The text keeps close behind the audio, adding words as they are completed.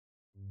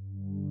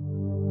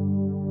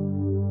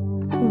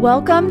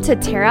Welcome to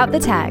Tear Out the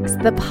Tags,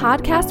 the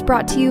podcast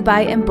brought to you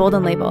by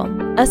Embolden Label,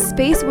 a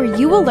space where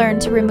you will learn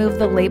to remove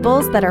the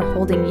labels that are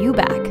holding you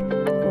back.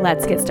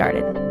 Let's get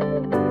started.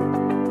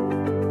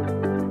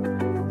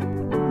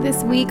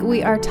 This week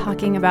we are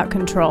talking about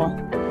control.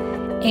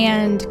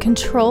 And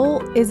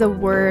control is a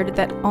word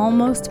that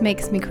almost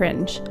makes me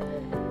cringe.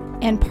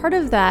 And part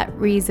of that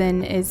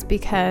reason is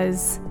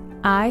because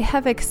I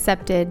have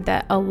accepted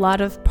that a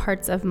lot of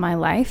parts of my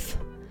life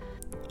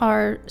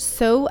are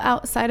so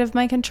outside of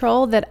my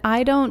control that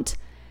I don't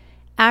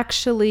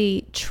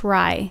actually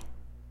try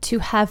to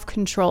have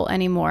control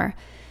anymore.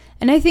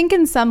 And I think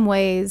in some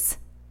ways,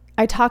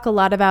 I talk a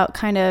lot about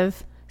kind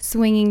of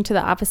swinging to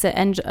the opposite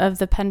end of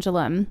the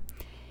pendulum.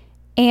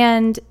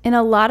 And in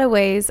a lot of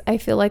ways, I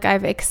feel like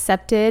I've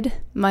accepted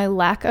my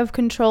lack of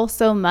control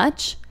so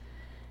much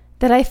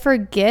that I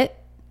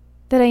forget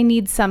that I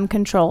need some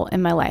control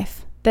in my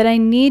life, that I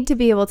need to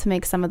be able to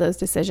make some of those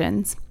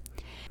decisions.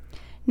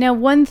 Now,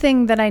 one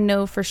thing that I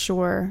know for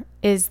sure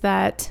is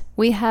that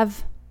we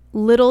have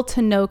little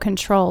to no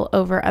control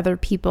over other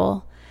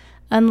people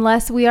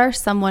unless we are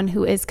someone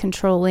who is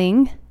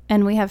controlling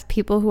and we have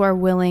people who are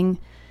willing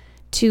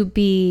to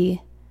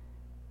be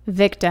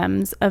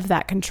victims of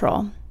that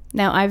control.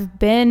 Now, I've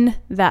been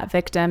that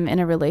victim in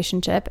a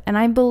relationship, and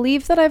I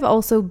believe that I've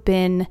also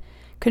been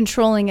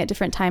controlling at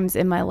different times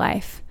in my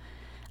life.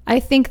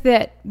 I think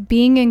that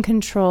being in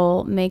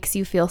control makes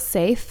you feel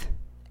safe.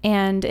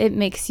 And it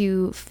makes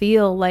you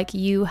feel like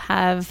you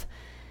have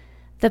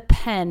the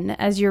pen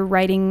as you're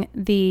writing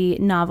the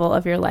novel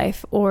of your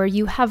life, or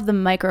you have the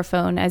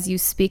microphone as you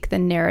speak the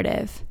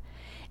narrative.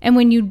 And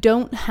when you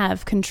don't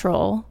have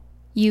control,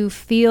 you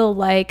feel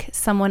like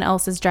someone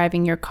else is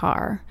driving your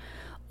car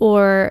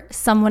or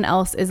someone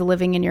else is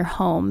living in your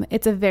home.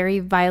 It's a very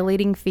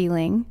violating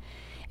feeling,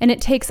 and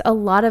it takes a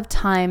lot of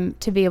time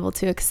to be able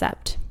to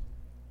accept.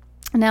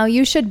 Now,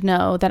 you should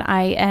know that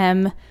I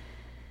am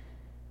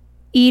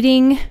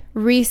eating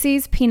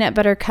Reese's Peanut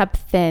Butter Cup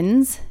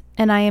Thins,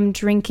 and I am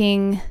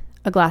drinking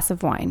a glass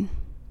of wine.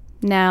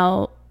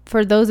 Now,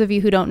 for those of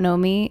you who don't know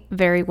me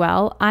very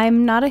well,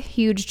 I'm not a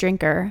huge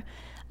drinker.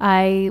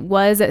 I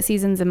was at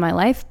seasons in my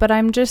life, but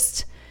I'm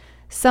just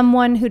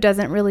someone who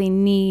doesn't really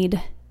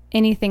need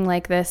anything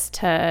like this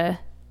to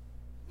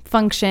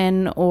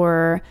function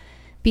or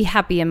be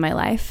happy in my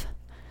life.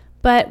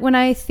 But when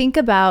I think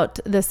about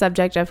the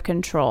subject of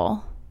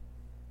control,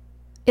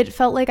 it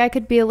felt like I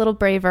could be a little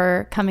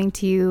braver coming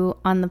to you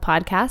on the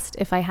podcast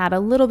if I had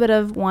a little bit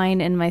of wine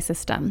in my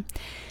system.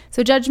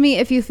 So judge me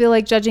if you feel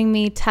like judging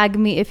me, tag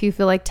me if you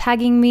feel like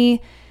tagging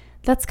me.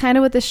 That's kind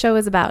of what this show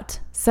is about.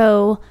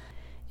 So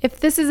if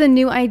this is a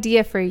new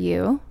idea for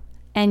you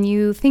and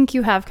you think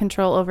you have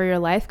control over your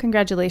life,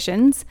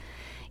 congratulations.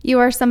 You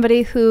are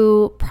somebody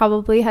who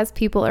probably has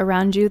people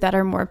around you that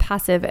are more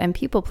passive and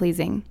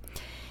people-pleasing.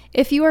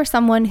 If you are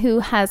someone who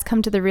has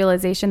come to the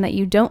realization that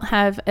you don't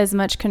have as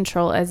much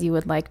control as you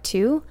would like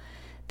to,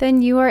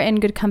 then you are in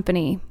good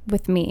company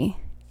with me.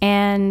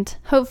 And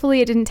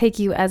hopefully it didn't take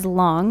you as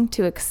long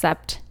to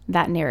accept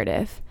that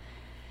narrative.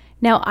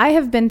 Now, I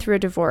have been through a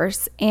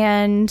divorce,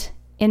 and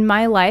in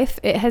my life,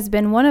 it has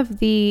been one of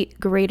the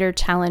greater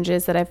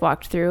challenges that I've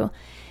walked through.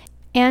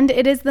 And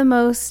it is the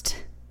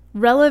most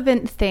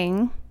relevant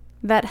thing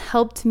that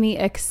helped me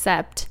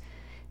accept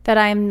that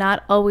I am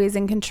not always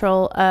in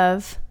control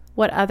of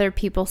what other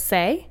people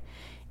say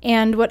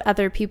and what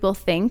other people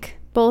think,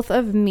 both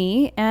of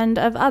me and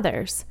of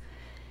others.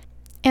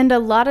 And a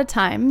lot of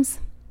times,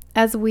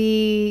 as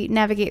we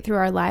navigate through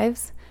our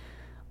lives,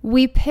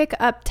 we pick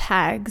up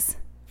tags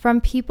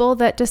from people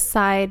that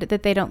decide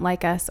that they don't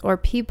like us, or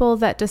people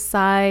that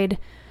decide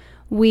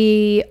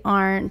we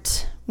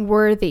aren't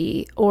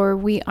worthy, or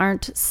we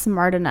aren't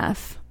smart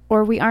enough,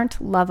 or we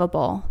aren't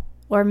lovable,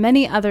 or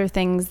many other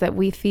things that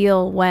we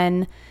feel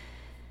when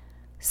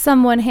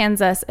someone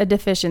hands us a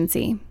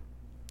deficiency.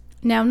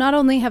 Now, not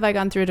only have I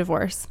gone through a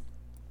divorce,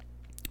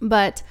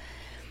 but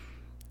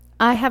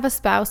I have a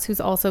spouse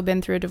who's also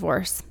been through a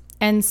divorce.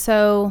 And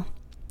so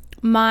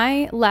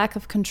my lack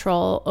of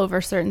control over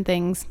certain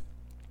things,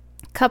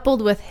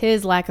 coupled with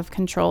his lack of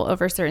control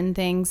over certain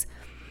things,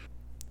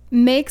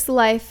 makes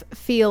life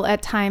feel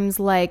at times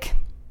like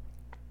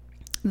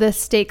the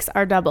stakes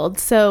are doubled.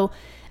 So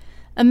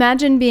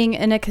imagine being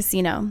in a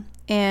casino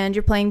and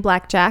you're playing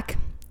blackjack,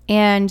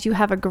 and you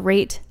have a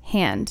great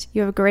hand,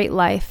 you have a great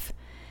life,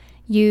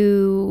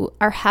 you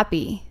are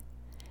happy,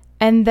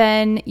 and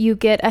then you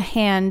get a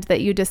hand that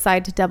you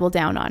decide to double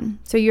down on.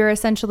 So you're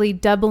essentially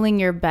doubling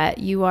your bet.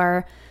 You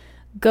are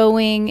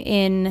going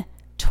in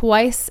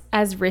twice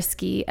as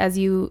risky as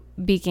you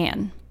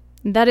began.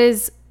 That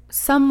is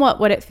somewhat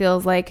what it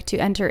feels like to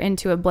enter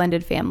into a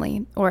blended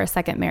family or a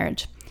second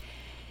marriage.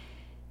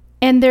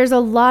 And there's a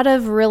lot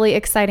of really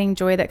exciting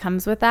joy that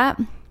comes with that.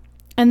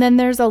 And then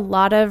there's a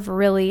lot of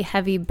really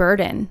heavy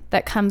burden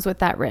that comes with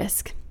that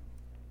risk.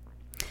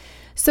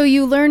 So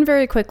you learn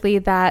very quickly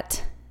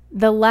that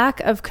the lack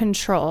of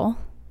control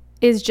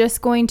is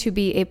just going to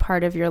be a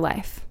part of your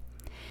life.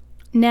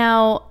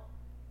 Now,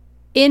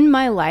 in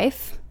my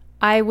life,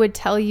 I would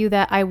tell you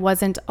that I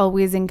wasn't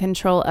always in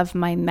control of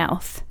my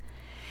mouth.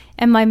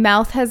 And my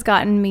mouth has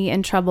gotten me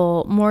in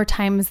trouble more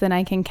times than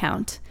I can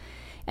count.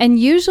 And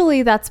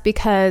usually that's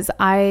because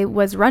I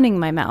was running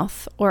my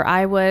mouth or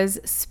I was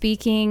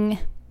speaking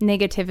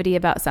negativity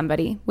about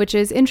somebody, which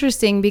is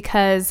interesting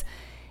because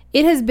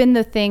it has been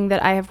the thing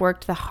that I have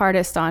worked the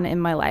hardest on in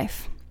my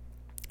life,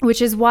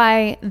 which is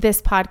why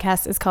this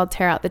podcast is called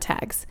Tear Out the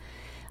Tags.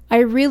 I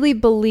really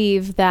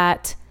believe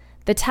that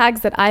the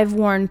tags that I've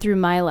worn through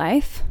my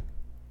life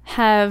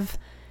have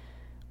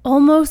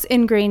almost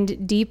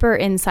ingrained deeper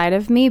inside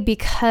of me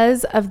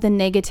because of the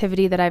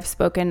negativity that I've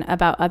spoken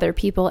about other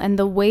people and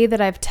the way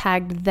that I've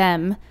tagged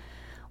them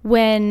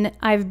when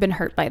I've been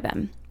hurt by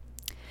them.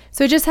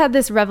 So I just had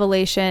this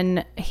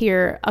revelation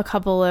here a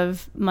couple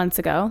of months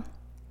ago,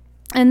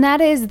 and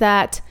that is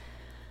that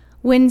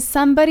when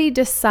somebody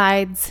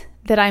decides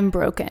that I'm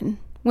broken,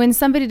 when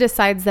somebody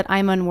decides that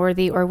I'm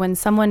unworthy, or when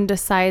someone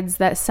decides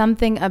that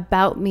something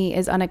about me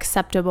is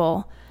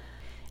unacceptable,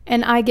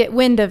 and I get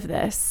wind of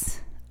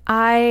this,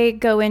 I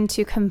go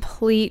into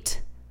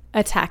complete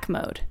attack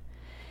mode.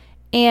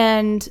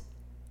 And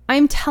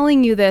I'm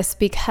telling you this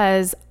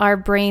because our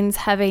brains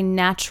have a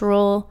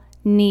natural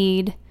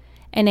need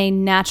and a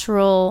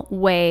natural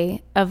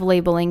way of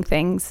labeling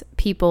things,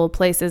 people,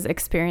 places,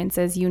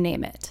 experiences, you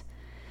name it.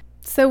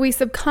 So we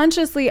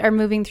subconsciously are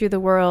moving through the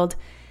world,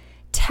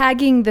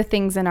 tagging the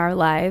things in our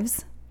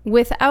lives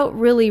without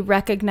really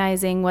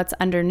recognizing what's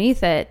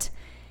underneath it.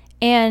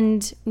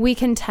 And we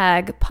can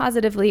tag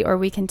positively or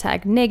we can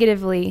tag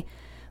negatively.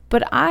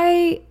 But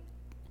I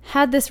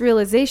had this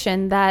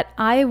realization that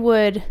I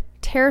would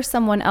tear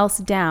someone else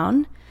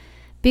down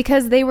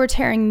because they were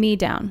tearing me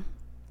down.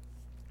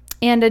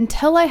 And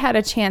until I had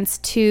a chance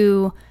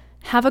to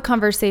have a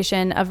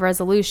conversation of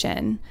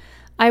resolution,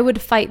 I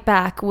would fight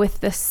back with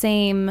the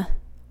same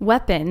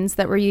weapons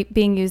that were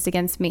being used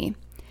against me.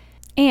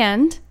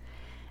 And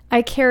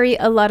I carry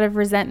a lot of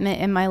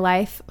resentment in my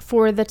life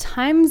for the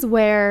times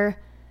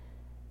where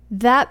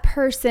that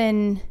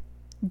person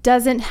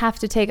doesn't have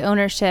to take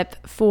ownership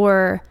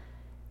for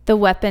the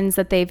weapons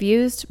that they've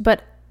used,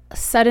 but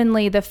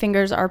suddenly the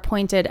fingers are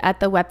pointed at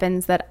the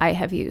weapons that I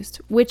have used,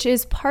 which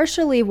is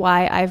partially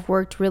why I've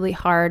worked really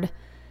hard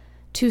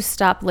to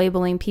stop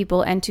labeling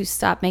people and to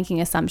stop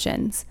making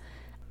assumptions.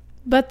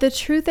 But the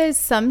truth is,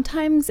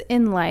 sometimes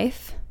in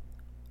life,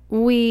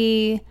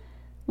 we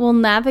will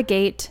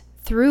navigate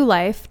through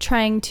life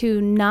trying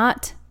to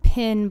not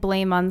pin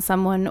blame on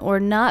someone or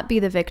not be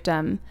the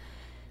victim,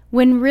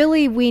 when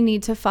really we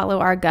need to follow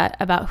our gut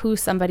about who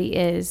somebody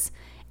is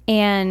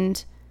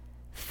and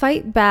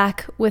fight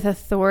back with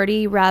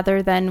authority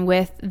rather than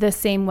with the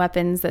same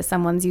weapons that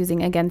someone's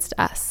using against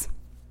us.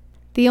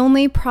 The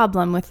only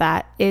problem with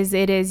that is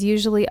it is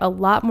usually a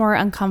lot more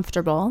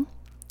uncomfortable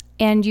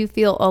and you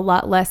feel a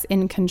lot less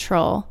in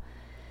control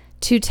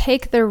to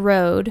take the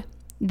road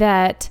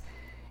that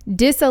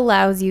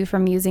disallows you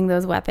from using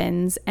those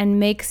weapons and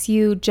makes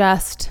you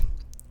just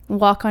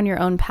walk on your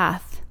own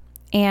path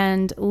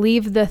and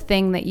leave the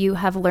thing that you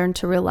have learned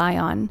to rely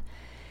on.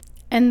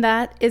 And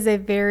that is a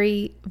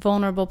very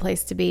vulnerable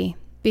place to be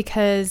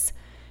because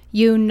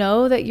you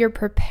know that you're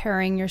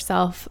preparing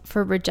yourself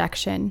for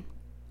rejection.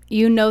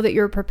 You know that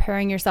you're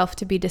preparing yourself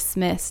to be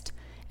dismissed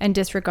and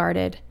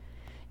disregarded.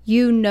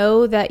 You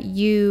know that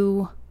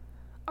you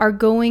are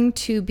going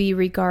to be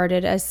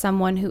regarded as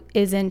someone who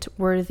isn't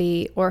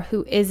worthy or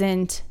who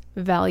isn't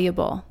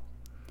valuable.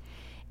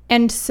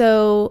 And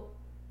so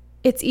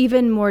it's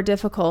even more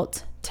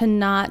difficult to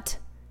not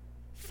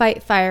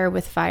fight fire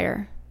with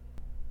fire.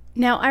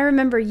 Now, I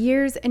remember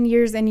years and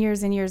years and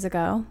years and years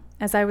ago,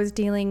 as I was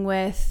dealing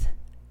with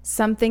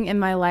something in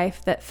my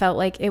life that felt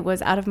like it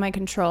was out of my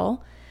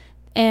control,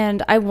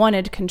 and I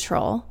wanted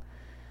control,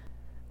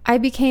 I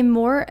became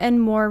more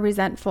and more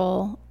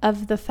resentful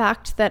of the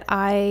fact that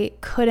I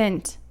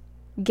couldn't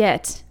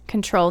get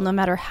control no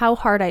matter how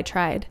hard I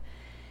tried.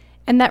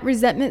 And that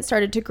resentment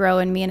started to grow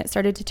in me and it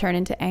started to turn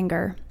into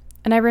anger.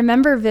 And I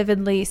remember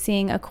vividly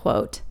seeing a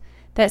quote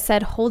that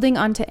said, holding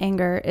on to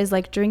anger is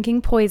like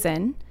drinking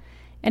poison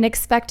and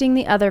expecting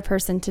the other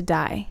person to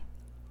die.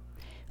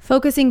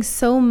 Focusing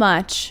so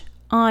much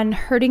on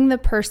hurting the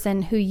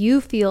person who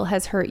you feel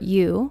has hurt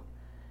you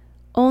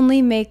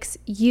only makes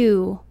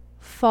you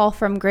fall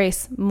from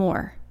grace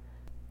more.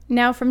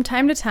 Now, from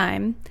time to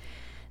time,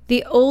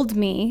 the old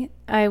me,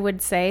 I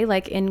would say,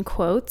 like in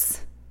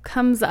quotes,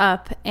 comes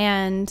up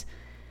and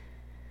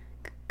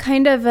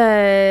kind of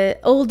a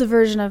old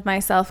version of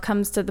myself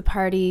comes to the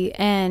party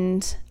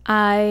and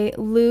I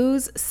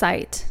lose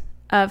sight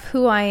of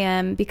who I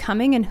am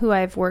becoming and who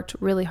I've worked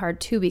really hard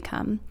to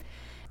become.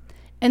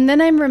 And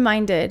then I'm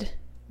reminded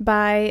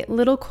by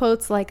little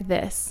quotes like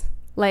this,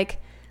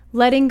 like,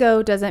 letting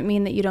go doesn't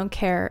mean that you don't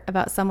care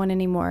about someone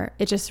anymore.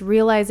 It's just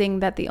realizing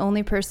that the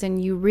only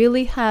person you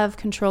really have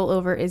control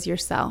over is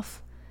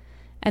yourself.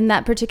 And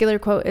that particular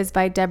quote is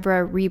by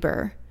Deborah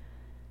Reber.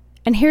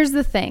 And here's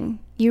the thing.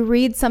 You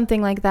read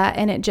something like that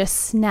and it just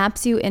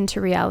snaps you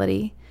into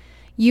reality.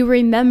 you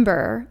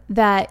remember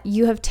that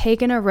you have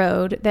taken a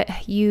road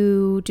that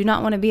you do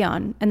not want to be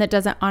on and that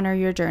doesn't honor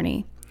your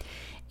journey.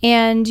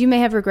 And you may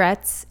have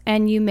regrets,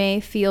 and you may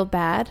feel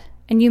bad,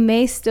 and you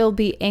may still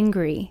be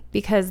angry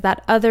because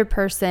that other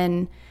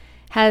person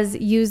has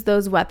used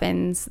those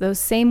weapons,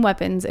 those same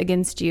weapons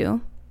against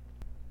you.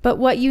 But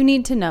what you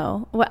need to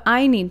know, what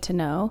I need to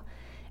know,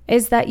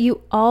 is that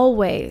you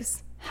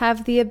always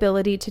have the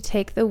ability to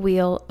take the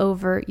wheel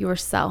over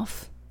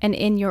yourself and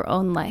in your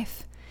own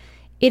life.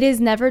 It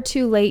is never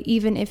too late,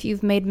 even if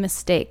you've made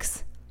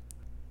mistakes,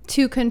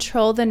 to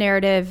control the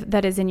narrative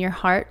that is in your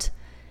heart,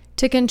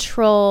 to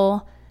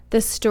control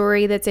the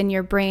story that's in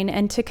your brain,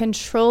 and to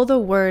control the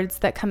words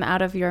that come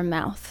out of your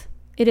mouth.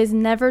 It is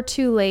never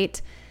too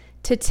late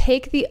to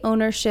take the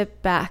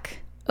ownership back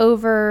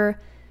over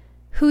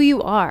who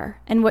you are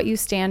and what you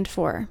stand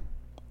for.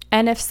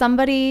 And if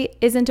somebody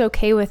isn't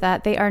okay with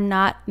that, they are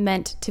not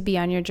meant to be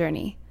on your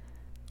journey.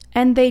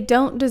 And they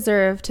don't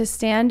deserve to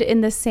stand in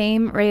the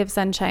same ray of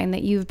sunshine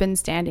that you've been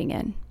standing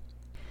in.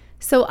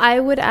 So I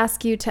would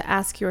ask you to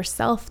ask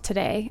yourself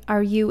today,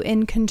 are you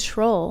in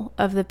control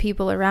of the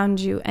people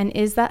around you? And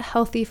is that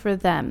healthy for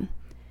them?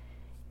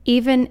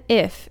 Even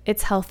if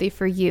it's healthy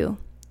for you.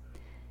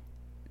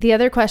 The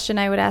other question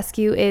I would ask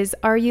you is,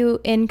 are you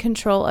in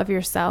control of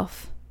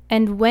yourself?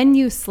 And when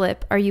you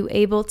slip, are you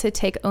able to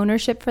take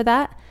ownership for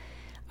that?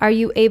 Are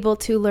you able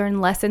to learn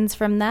lessons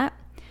from that?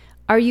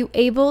 Are you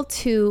able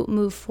to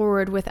move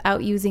forward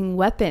without using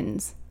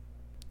weapons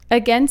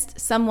against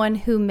someone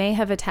who may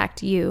have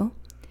attacked you?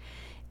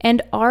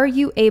 And are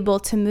you able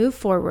to move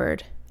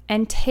forward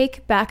and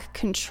take back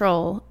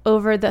control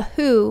over the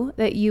who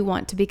that you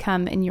want to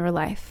become in your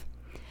life?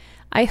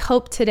 I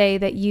hope today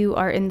that you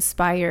are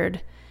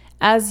inspired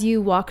as you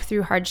walk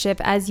through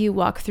hardship, as you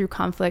walk through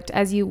conflict,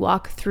 as you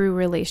walk through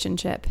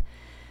relationship,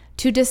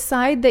 to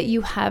decide that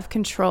you have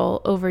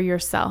control over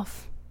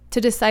yourself,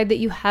 to decide that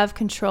you have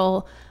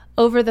control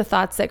over the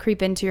thoughts that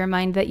creep into your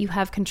mind, that you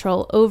have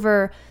control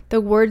over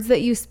the words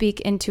that you speak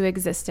into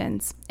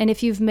existence. And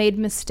if you've made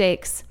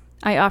mistakes,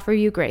 I offer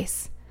you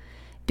grace,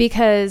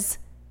 because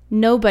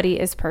nobody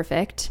is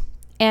perfect.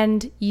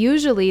 And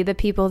usually the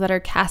people that are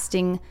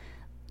casting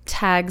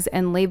tags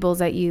and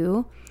labels at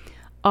you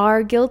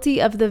are guilty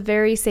of the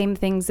very same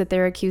things that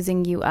they're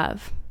accusing you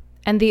of.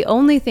 And the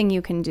only thing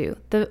you can do,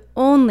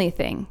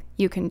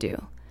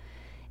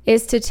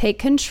 is to take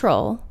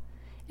control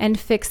and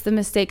fix the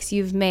mistakes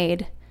you've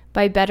made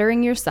by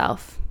bettering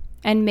yourself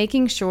and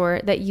making sure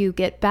that you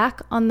get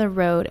back on the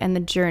road and the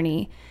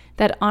journey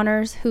that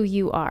honors who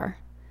you are.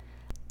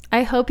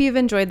 I hope you've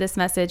enjoyed this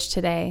message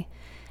today,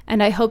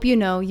 and I hope you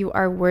know you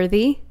are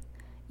worthy,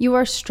 you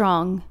are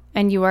strong,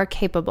 and you are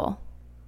capable.